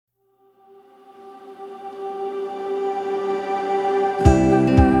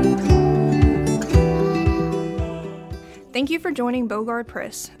Thank you for joining Bogard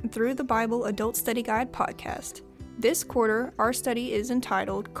Press Through the Bible Adult Study Guide podcast. This quarter, our study is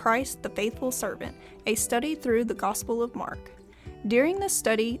entitled Christ the Faithful Servant, a study through the Gospel of Mark. During this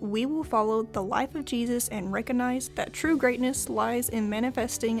study, we will follow the life of Jesus and recognize that true greatness lies in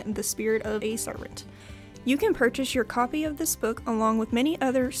manifesting the spirit of a servant. You can purchase your copy of this book along with many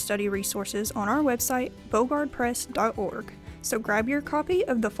other study resources on our website, bogardpress.org. So grab your copy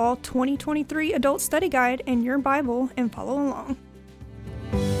of the Fall 2023 Adult Study Guide and your Bible and follow along.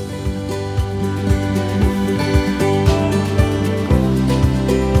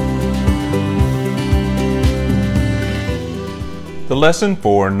 The lesson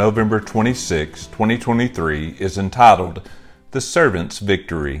for November 26, 2023 is entitled, The Servant's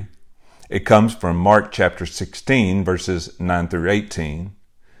Victory. It comes from Mark chapter 16, verses 9 through 18.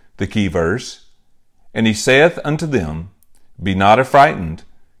 The key verse, And he saith unto them, Be not affrighted,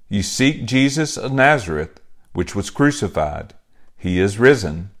 ye seek Jesus of Nazareth, which was crucified. He is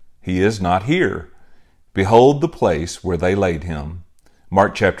risen, he is not here. Behold the place where they laid him.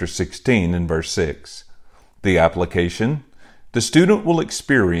 Mark chapter 16 and verse 6. The application, the student will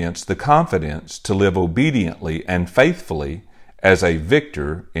experience the confidence to live obediently and faithfully as a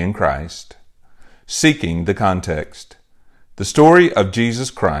victor in Christ. Seeking the context. The story of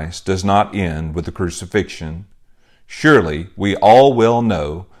Jesus Christ does not end with the crucifixion. Surely we all well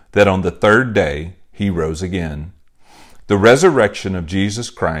know that on the third day he rose again. The resurrection of Jesus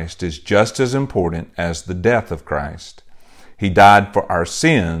Christ is just as important as the death of Christ. He died for our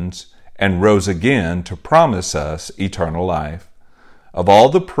sins and rose again to promise us eternal life. Of all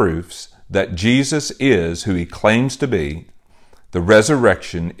the proofs that Jesus is who he claims to be, the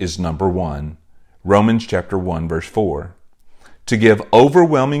resurrection is number one. Romans chapter 1 verse 4. To give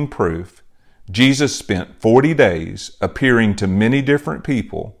overwhelming proof, Jesus spent 40 days appearing to many different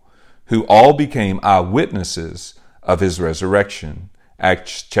people who all became eyewitnesses of his resurrection.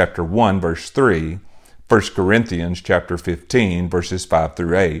 Acts chapter 1 verse 3, 1 Corinthians chapter 15 verses 5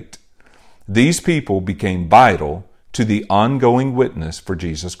 through 8. These people became vital to the ongoing witness for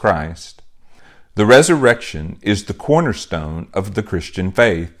Jesus Christ. The resurrection is the cornerstone of the Christian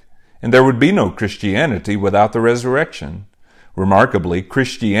faith, and there would be no Christianity without the resurrection. Remarkably,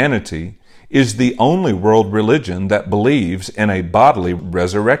 Christianity is the only world religion that believes in a bodily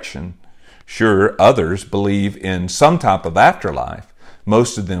resurrection. Sure, others believe in some type of afterlife,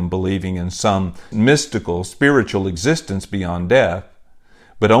 most of them believing in some mystical, spiritual existence beyond death.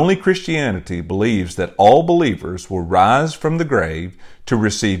 But only Christianity believes that all believers will rise from the grave to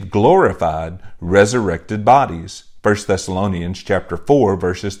receive glorified, resurrected bodies. 1 Thessalonians chapter 4,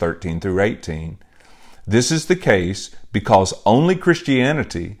 verses 13 through 18. This is the case because only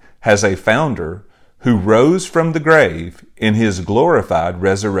Christianity has a founder who rose from the grave in his glorified,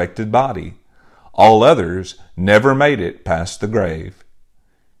 resurrected body. All others never made it past the grave.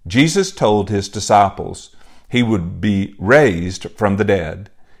 Jesus told his disciples he would be raised from the dead.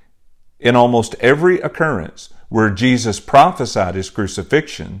 In almost every occurrence where Jesus prophesied his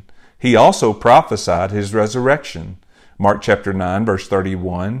crucifixion, he also prophesied his resurrection. Mark chapter 9, verse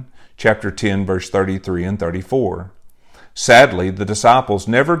 31, chapter 10, verse 33 and 34. Sadly, the disciples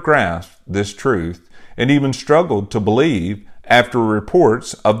never grasped this truth and even struggled to believe after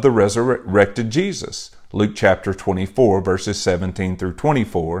reports of the resurrected Jesus. Luke chapter 24, verses 17 through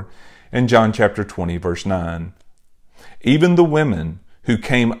 24, and John chapter 20, verse 9. Even the women who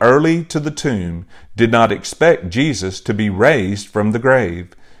came early to the tomb did not expect Jesus to be raised from the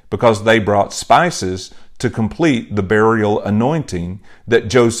grave because they brought spices to complete the burial anointing that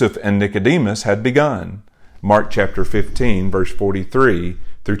Joseph and Nicodemus had begun. Mark chapter 15, verse 43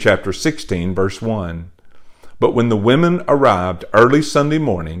 through chapter 16, verse 1. But when the women arrived early Sunday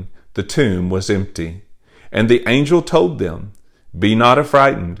morning, the tomb was empty. And the angel told them, Be not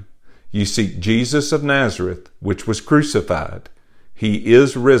affrighted. Ye seek Jesus of Nazareth, which was crucified. He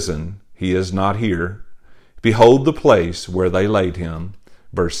is risen. He is not here. Behold the place where they laid him.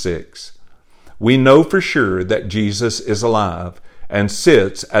 Verse 6. We know for sure that Jesus is alive and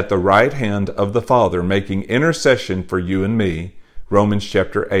sits at the right hand of the Father making intercession for you and me. Romans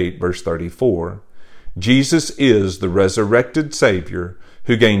chapter 8, verse 34. Jesus is the resurrected Savior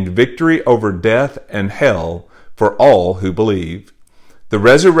who gained victory over death and hell for all who believe. The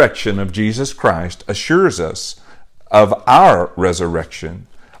resurrection of Jesus Christ assures us of our resurrection,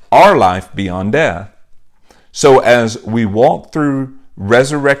 our life beyond death. So as we walk through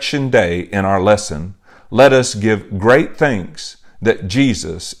Resurrection Day in our lesson, let us give great thanks that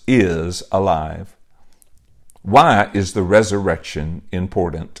Jesus is alive. Why is the resurrection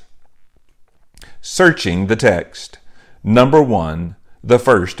important? Searching the text. Number 1, the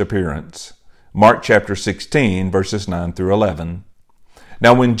first appearance. Mark chapter 16, verses 9 through 11.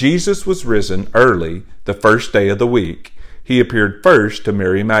 Now when Jesus was risen early, the first day of the week, he appeared first to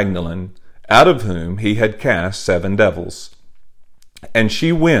Mary Magdalene, out of whom he had cast 7 devils. And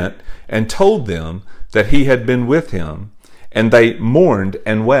she went and told them that he had been with him, and they mourned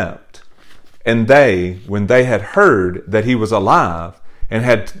and wept. And they, when they had heard that he was alive and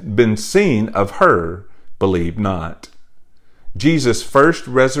had been seen of her, believed not. Jesus' first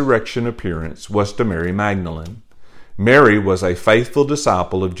resurrection appearance was to Mary Magdalene. Mary was a faithful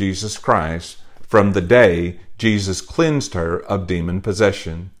disciple of Jesus Christ from the day Jesus cleansed her of demon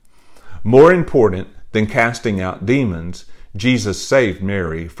possession. More important than casting out demons, Jesus saved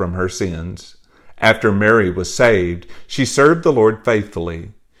Mary from her sins. After Mary was saved, she served the Lord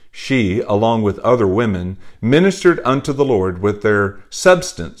faithfully. She, along with other women, ministered unto the Lord with their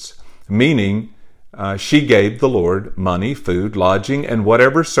substance, meaning she gave the Lord money, food, lodging, and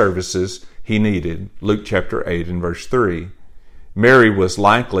whatever services he needed. Luke chapter 8 and verse 3. Mary was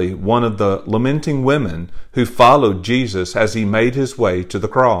likely one of the lamenting women who followed Jesus as he made his way to the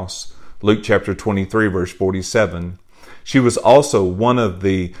cross. Luke chapter 23 verse 47. She was also one of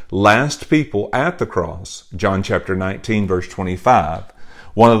the last people at the cross. John chapter 19 verse 25.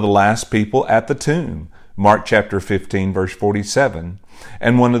 One of the last people at the tomb. Mark chapter 15 verse 47.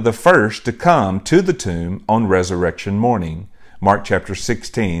 And one of the first to come to the tomb on resurrection morning. Mark chapter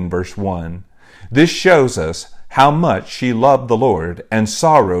 16 verse 1. This shows us how much she loved the Lord and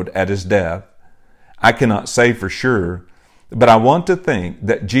sorrowed at his death. I cannot say for sure, but I want to think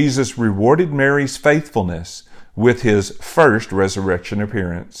that Jesus rewarded Mary's faithfulness with his first resurrection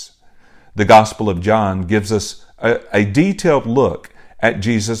appearance. The Gospel of John gives us a detailed look at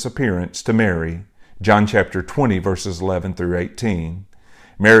Jesus' appearance to Mary. John chapter 20 verses 11 through 18.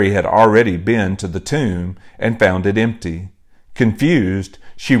 Mary had already been to the tomb and found it empty. Confused,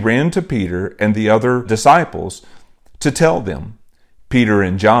 she ran to Peter and the other disciples to tell them. Peter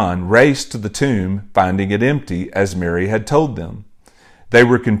and John raced to the tomb, finding it empty as Mary had told them. They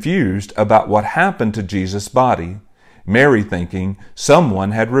were confused about what happened to Jesus' body, Mary thinking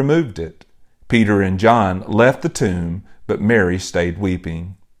someone had removed it. Peter and John left the tomb, but Mary stayed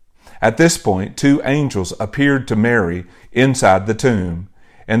weeping. At this point, 2 angels appeared to Mary inside the tomb,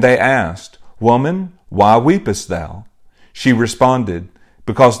 and they asked, "Woman, why weepest thou?" She responded,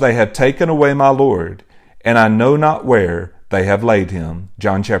 "Because they have taken away my Lord, and I know not where they have laid him."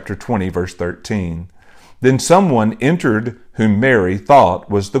 John chapter 20, verse 13. Then someone entered whom Mary thought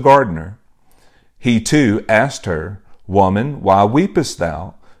was the gardener. He too asked her, "Woman, why weepest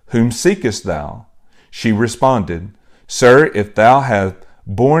thou? Whom seekest thou?" She responded, "Sir, if thou hast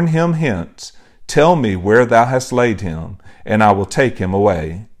borne him hence, tell me where thou hast laid him, and I will take him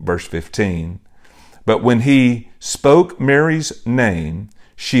away." Verse 15. But when he spoke Mary's name,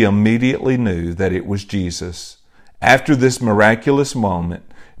 she immediately knew that it was Jesus. After this miraculous moment,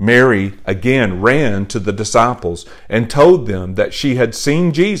 Mary again ran to the disciples and told them that she had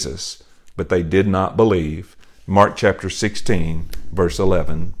seen Jesus, but they did not believe. Mark chapter 16, verse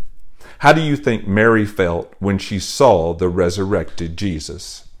 11. How do you think Mary felt when she saw the resurrected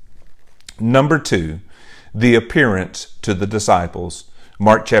Jesus? Number 2, the appearance to the disciples.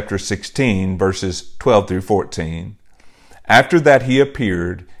 Mark chapter 16, verses 12 through 14. After that he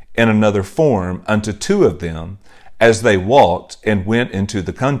appeared in another form unto 2 of them, as they walked and went into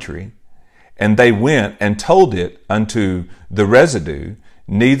the country. And they went and told it unto the residue,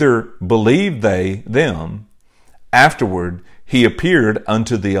 neither believed they them. Afterward he appeared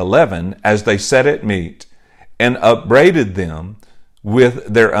unto the 11 as they sat at meat, and upbraided them with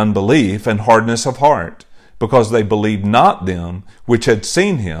their unbelief and hardness of heart, because they believed not them which had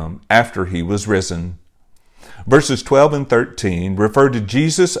seen him after he was risen. Verses 12 and 13 refer to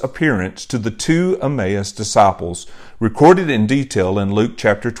Jesus' appearance to the 2 Emmaus disciples, recorded in detail in Luke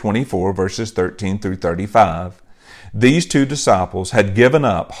chapter 24, verses 13 through 35. These 2 disciples had given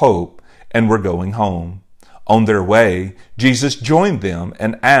up hope and were going home. On their way, Jesus joined them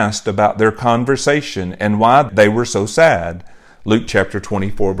and asked about their conversation and why they were so sad. Luke chapter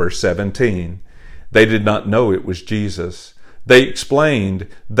 24, verse 17. They did not know it was Jesus. They explained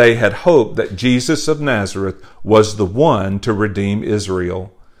they had hoped that Jesus of Nazareth was the one to redeem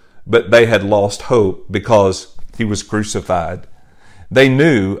Israel, but they had lost hope because he was crucified. They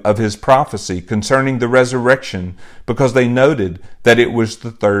knew of his prophecy concerning the resurrection because they noted that it was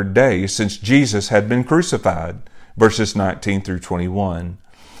the 3rd day since Jesus had been crucified, verses 19 through 21.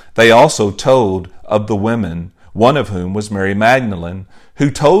 They also told of the women, one of whom was Mary Magdalene, who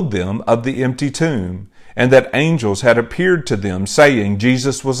told them of the empty tomb, and that angels had appeared to them saying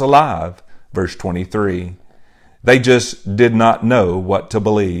Jesus was alive, verse 23. They just did not know what to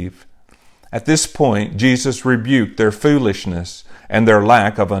believe. At this point, Jesus rebuked their foolishness and their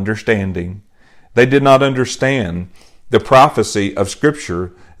lack of understanding. They did not understand the prophecy of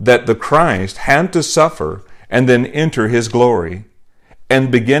Scripture that the Christ had to suffer and then enter His glory. And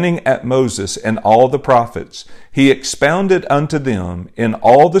beginning at Moses and all the prophets, He expounded unto them in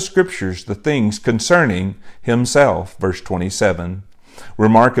all the Scriptures the things concerning Himself. Verse 27.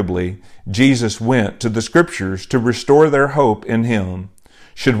 Remarkably, Jesus went to the Scriptures to restore their hope in Him.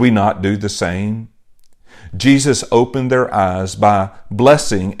 Should we not do the same? Jesus opened their eyes by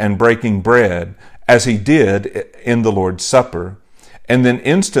blessing and breaking bread, as He did in the Lord's Supper, and then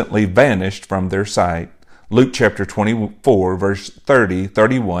instantly vanished from their sight. Luke chapter 24, verse 30,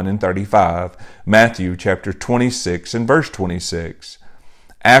 31, and 35. Matthew chapter 26 and verse 26.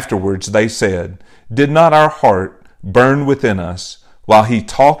 Afterwards they said, "Did not our heart burn within us while He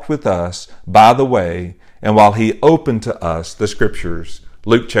talked with us by the way, and while He opened to us the Scriptures?"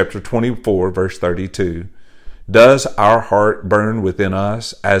 Luke chapter 24, verse 32. Does our heart burn within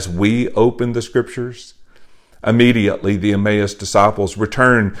us as we open the Scriptures? Immediately the Emmaus disciples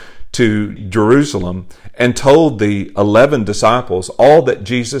returned to Jerusalem and told the 11 disciples all that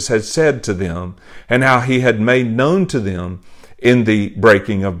Jesus had said to them and how He had made known to them in the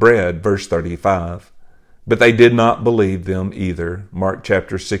breaking of bread. Verse 35. But they did not believe them either. Mark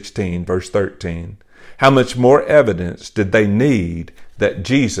chapter 16, verse 13. How much more evidence did they need that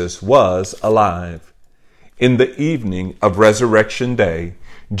Jesus was alive? In the evening of Resurrection Day,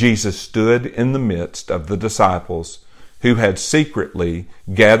 Jesus stood in the midst of the disciples who had secretly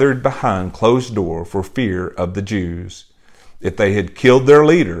gathered behind closed door for fear of the Jews. If they had killed their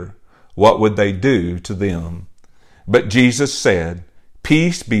leader, what would they do to them? But Jesus said,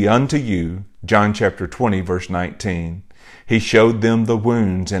 "Peace be unto you." John chapter 20, verse 19. He showed them the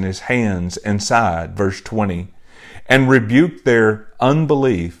wounds in His hands and side, verse 20, and rebuked their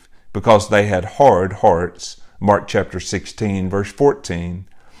unbelief because they had hard hearts, Mark chapter 16, verse 14.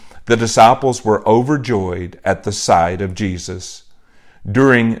 The disciples were overjoyed at the sight of Jesus.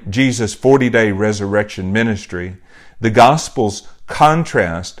 During Jesus' 40-day resurrection ministry, the Gospels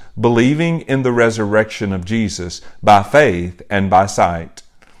contrast believing in the resurrection of Jesus by faith and by sight.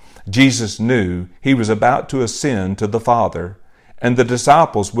 Jesus knew He was about to ascend to the Father, and the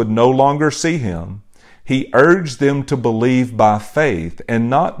disciples would no longer see Him. He urged them to believe by faith and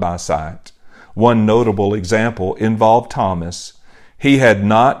not by sight. One notable example involved Thomas. He had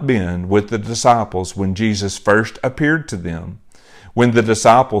not been with the disciples when Jesus first appeared to them. When the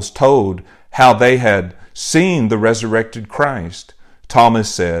disciples told how they had seen the resurrected Christ, Thomas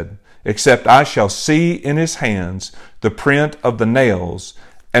said, "Except I shall see in His hands the print of the nails,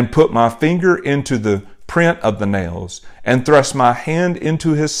 and put my finger into the print of the nails, and thrust my hand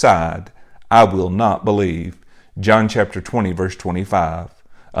into His side, I will not believe." John chapter 20, verse 25.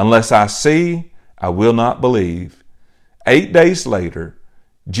 Unless I see, I will not believe. 8 days later,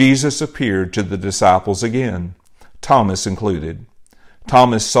 Jesus appeared to the disciples again, Thomas included.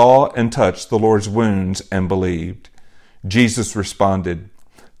 Thomas saw and touched the Lord's wounds and believed. Jesus responded,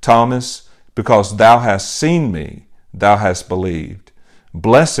 "Thomas, because thou hast seen me, thou hast believed.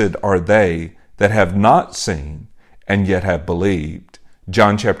 Blessed are they that have not seen and yet have believed."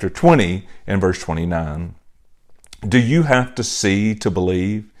 John chapter 20 and verse 29. Do you have to see to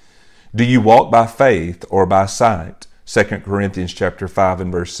believe? Do you walk by faith or by sight? 2 Corinthians chapter 5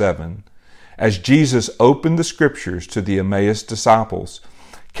 and verse 7. As Jesus opened the Scriptures to the Emmaus disciples,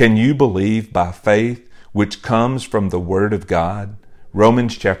 can you believe by faith which comes from the Word of God?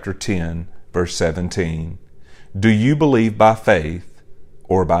 Romans chapter 10 verse 17. Do you believe by faith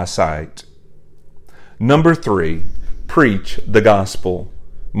or by sight? Number 3, preach the gospel.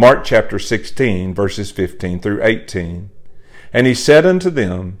 Mark chapter 16 verses 15 through 18. And He said unto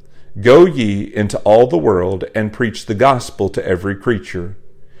them, Go ye into all the world, and preach the gospel to every creature.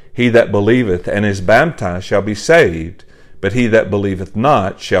 He that believeth and is baptized shall be saved, but he that believeth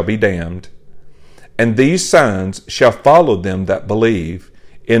not shall be damned. And these signs shall follow them that believe.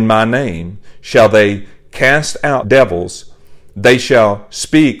 In my name shall they cast out devils. They shall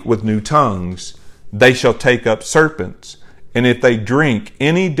speak with new tongues. They shall take up serpents. And if they drink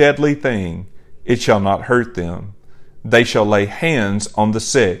any deadly thing, it shall not hurt them. They shall lay hands on the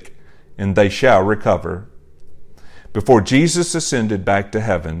sick, and they shall recover. Before Jesus ascended back to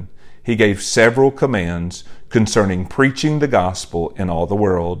heaven, He gave several commands concerning preaching the gospel in all the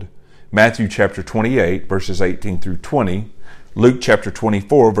world. Matthew chapter 28, verses 18 through 20, Luke chapter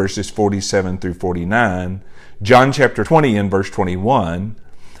 24, verses 47 through 49, John chapter 20 and verse 21,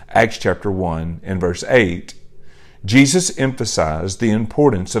 Acts chapter 1 and verse 8. Jesus emphasized the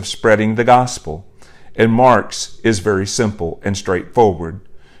importance of spreading the gospel, and Mark's is very simple and straightforward.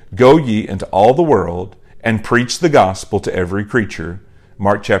 Go ye into all the world and preach the gospel to every creature.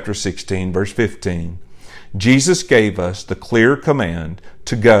 Mark chapter 16, verse 15. Jesus gave us the clear command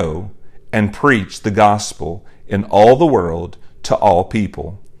to go and preach the gospel in all the world to all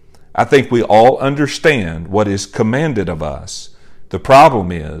people. I think we all understand what is commanded of us. The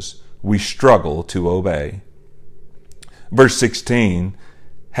problem is we struggle to obey. Verse 16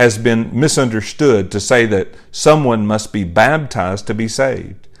 has been misunderstood to say that someone must be baptized to be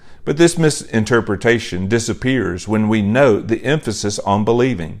saved. But this misinterpretation disappears when we note the emphasis on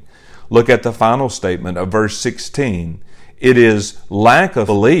believing. Look at the final statement of verse 16. It is lack of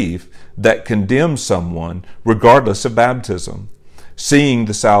belief that condemns someone regardless of baptism. Seeing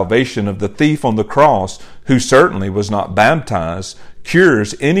the salvation of the thief on the cross, who certainly was not baptized,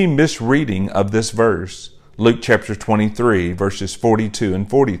 cures any misreading of this verse. Luke chapter 23, verses 42 and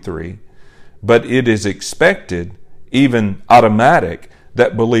 43. But it is expected, even automatic,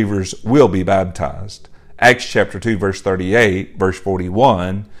 that believers will be baptized. Acts chapter 2, verse 38, verse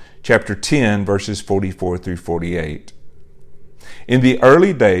 41, chapter 10, verses 44 through 48. In the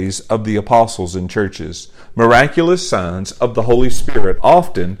early days of the apostles and churches, miraculous signs of the Holy Spirit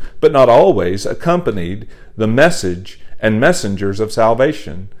often, but not always, accompanied the message and messengers of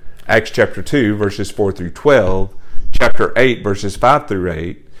salvation. Acts chapter 2, verses 4 through 12, chapter 8, verses 5 through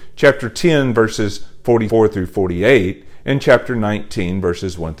 8, chapter 10, verses 44 through 48, and chapter 19,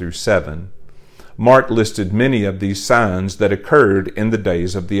 verses 1 through 7. Mark listed many of these signs that occurred in the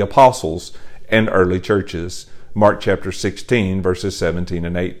days of the apostles and early churches. Mark chapter 16, verses 17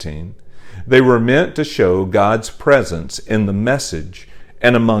 and 18. They were meant to show God's presence in the message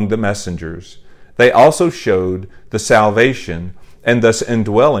and among the messengers. They also showed the salvation and thus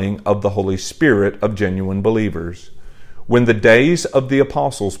indwelling of the Holy Spirit of genuine believers. When the days of the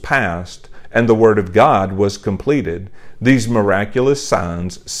apostles passed and the Word of God was completed, these miraculous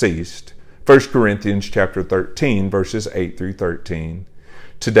signs ceased. 1 Corinthians chapter 13, verses 8 through 13.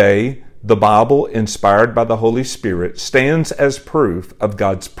 Today, the Bible, inspired by the Holy Spirit, stands as proof of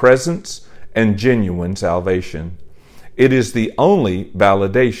God's presence and genuine salvation. It is the only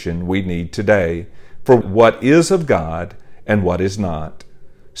validation we need today for what is of God and what is not.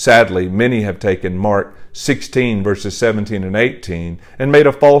 Sadly, many have taken Mark 16, verses 17 and 18 and made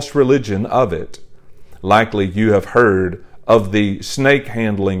a false religion of it. Likely you have heard of the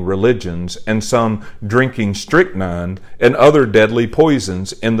snake-handling religions and some drinking strychnine and other deadly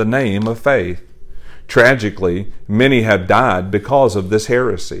poisons in the name of faith. Tragically, many have died because of this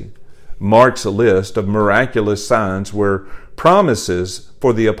heresy. Mark's list of miraculous signs were promises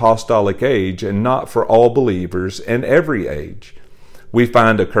for the apostolic age and not for all believers in every age. We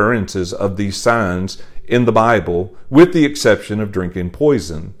find occurrences of these signs in the Bible, with the exception of drinking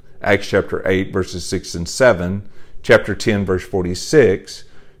poison. Acts chapter 8, verses 6 and 7, chapter 10, verse 46,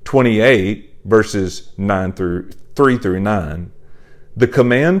 28, verses 3 through 9. The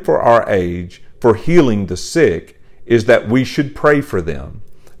command for our age for healing the sick is that we should pray for them.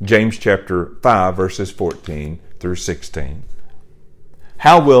 James chapter 5, verses 14 through 16.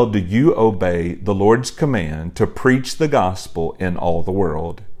 How well do you obey the Lord's command to preach the gospel in all the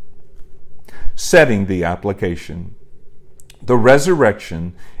world? Setting the application. The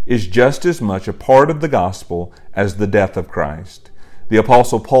resurrection is just as much a part of the gospel as the death of Christ. The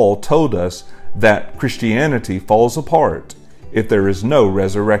Apostle Paul told us that Christianity falls apart if there is no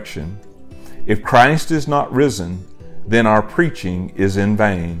resurrection. If Christ is not risen, then our preaching is in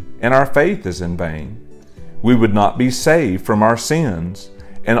vain and our faith is in vain. We would not be saved from our sins,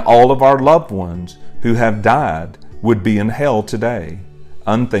 and all of our loved ones who have died would be in hell today.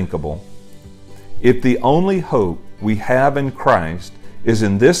 Unthinkable. If the only hope we have in Christ is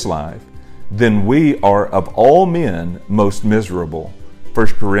in this life, then we are of all men most miserable. 1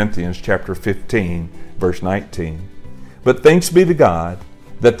 Corinthians chapter 15, verse 19. But thanks be to God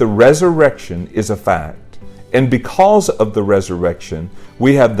that the resurrection is a fact. And because of the resurrection,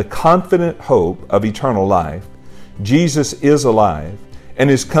 we have the confident hope of eternal life. Jesus is alive and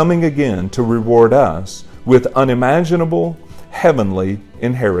is coming again to reward us with unimaginable heavenly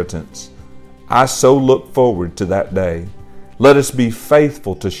inheritance. I so look forward to that day. Let us be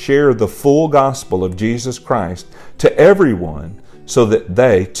faithful to share the full gospel of Jesus Christ to everyone so that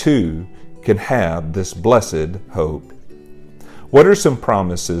they too can have this blessed hope. What are some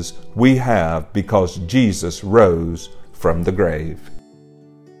promises we have because Jesus rose from the grave?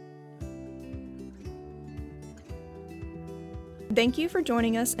 Thank you for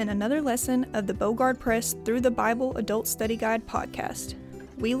joining us in another lesson of the Bogard Press Through the Bible Adult Study Guide podcast.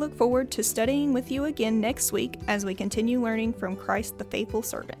 We look forward to studying with you again next week as we continue learning from Christ the faithful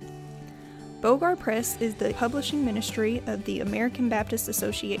servant. Bogard Press is the publishing ministry of the American Baptist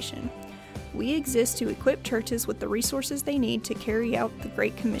Association. We exist to equip churches with the resources they need to carry out the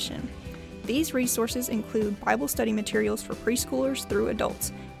Great Commission. These resources include Bible study materials for preschoolers through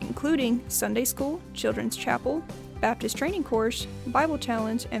adults, including Sunday School, Children's Chapel, Baptist Training Course, Bible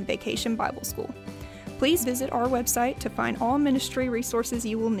Challenge, and Vacation Bible School. Please visit our website to find all ministry resources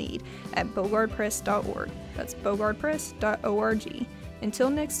you will need at bogardpress.org. That's bogardpress.org. Until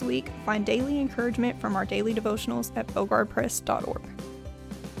next week, find daily encouragement from our daily devotionals at bogardpress.org.